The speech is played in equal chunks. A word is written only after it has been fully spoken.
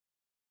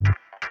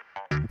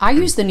I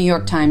use the New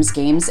York Times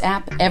Games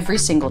app every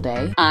single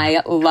day.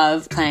 I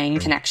love playing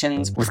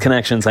Connections. With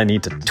Connections, I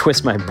need to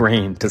twist my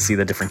brain to see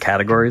the different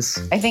categories.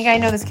 I think I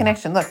know this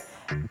connection. Look,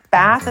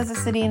 Bath is a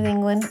city in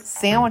England,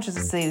 Sandwich is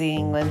a city in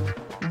England,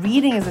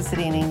 Reading is a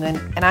city in England,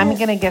 and I'm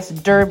going to guess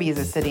Derby is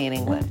a city in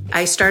England.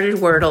 I started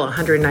Wordle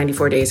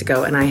 194 days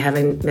ago, and I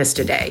haven't missed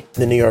a day.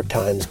 The New York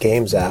Times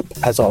Games app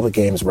has all the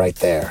games right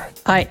there.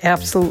 I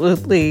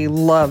absolutely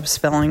love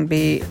Spelling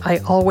Bee. I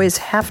always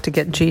have to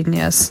get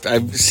Genius.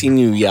 I've seen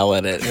you yell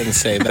at it and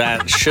say,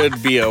 that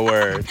should be a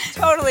word.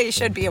 Totally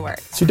should be a word.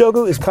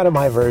 Sudoku is kind of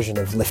my version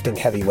of lifting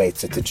heavy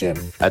weights at the gym.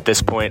 At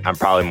this point, I'm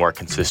probably more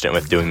consistent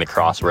with doing the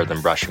crossword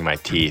than brushing my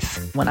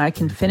teeth. When I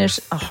can finish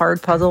a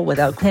hard puzzle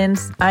without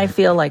hints, I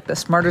feel like the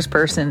smartest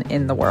person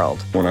in the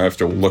world. When I have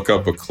to look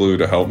up a clue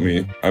to help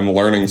me, I'm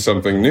learning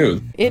something new.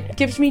 It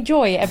gives me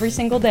joy every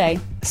single day.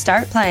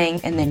 Start playing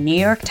in the New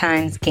York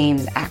Times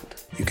Games app.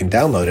 You can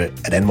download it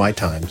at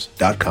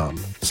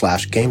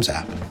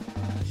nytimes.com/gamesapp.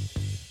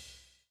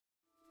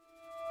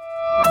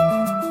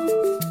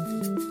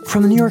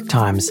 From the New York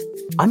Times,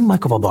 I'm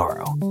Michael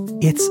Barbaro.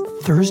 It's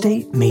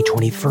Thursday, May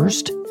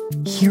 21st.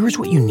 Here's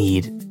what you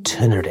need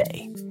to know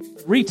today.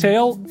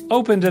 Retail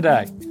open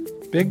today.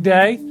 Big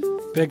day,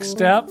 big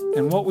step,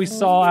 and what we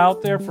saw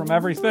out there from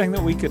everything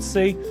that we could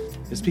see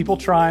is people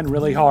trying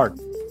really hard.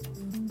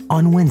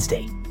 On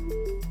Wednesday,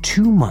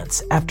 2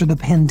 months after the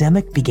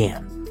pandemic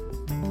began,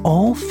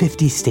 all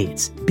 50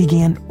 states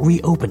began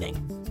reopening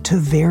to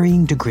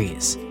varying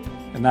degrees.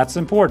 And that's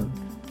important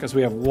because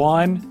we have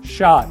one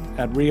shot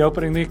at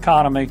reopening the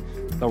economy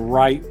the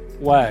right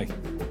way.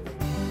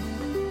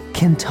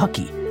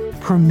 Kentucky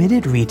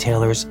permitted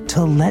retailers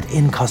to let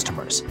in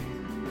customers.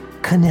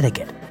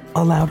 Connecticut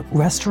allowed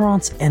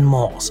restaurants and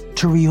malls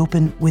to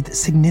reopen with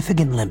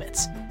significant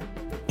limits.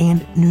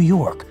 And New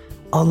York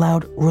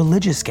allowed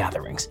religious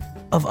gatherings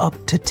of up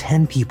to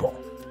 10 people.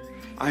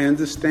 I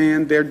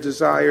understand their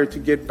desire to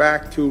get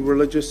back to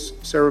religious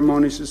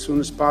ceremonies as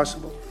soon as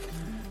possible.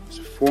 As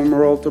a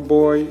former altar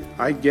boy,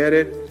 I get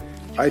it.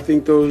 I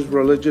think those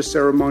religious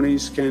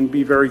ceremonies can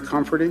be very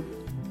comforting.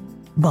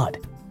 But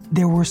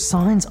there were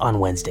signs on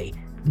Wednesday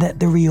that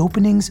the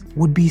reopenings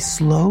would be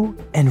slow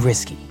and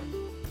risky.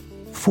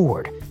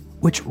 Ford,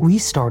 which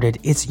restarted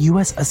its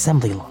U.S.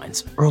 assembly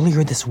lines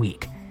earlier this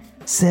week,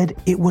 said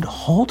it would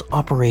halt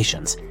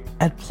operations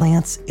at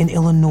plants in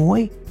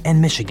Illinois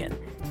and Michigan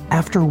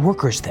after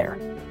workers there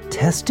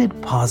tested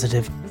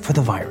positive for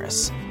the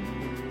virus.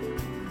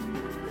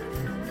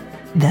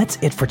 That's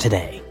it for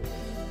today.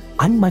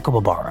 I'm Michael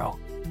Barbaro.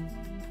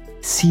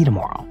 See you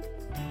tomorrow.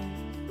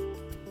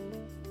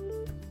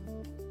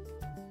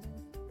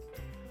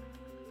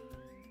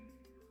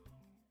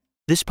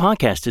 This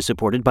podcast is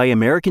supported by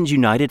Americans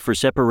United for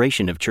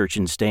Separation of Church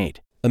and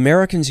State.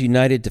 Americans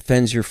United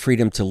defends your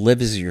freedom to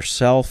live as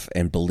yourself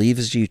and believe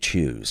as you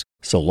choose,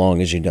 so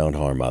long as you don't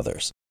harm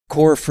others.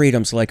 Core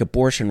freedoms like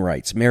abortion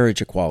rights,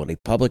 marriage equality,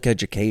 public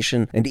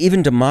education, and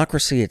even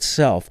democracy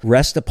itself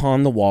rest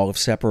upon the wall of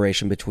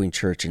separation between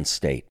church and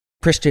state.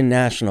 Christian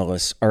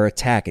nationalists are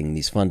attacking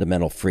these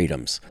fundamental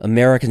freedoms.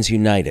 Americans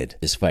United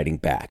is fighting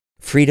back.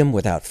 Freedom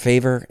without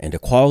favor and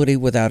equality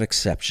without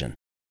exception.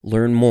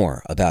 Learn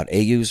more about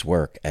AU's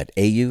work at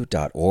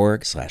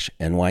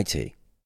au.org/NYT.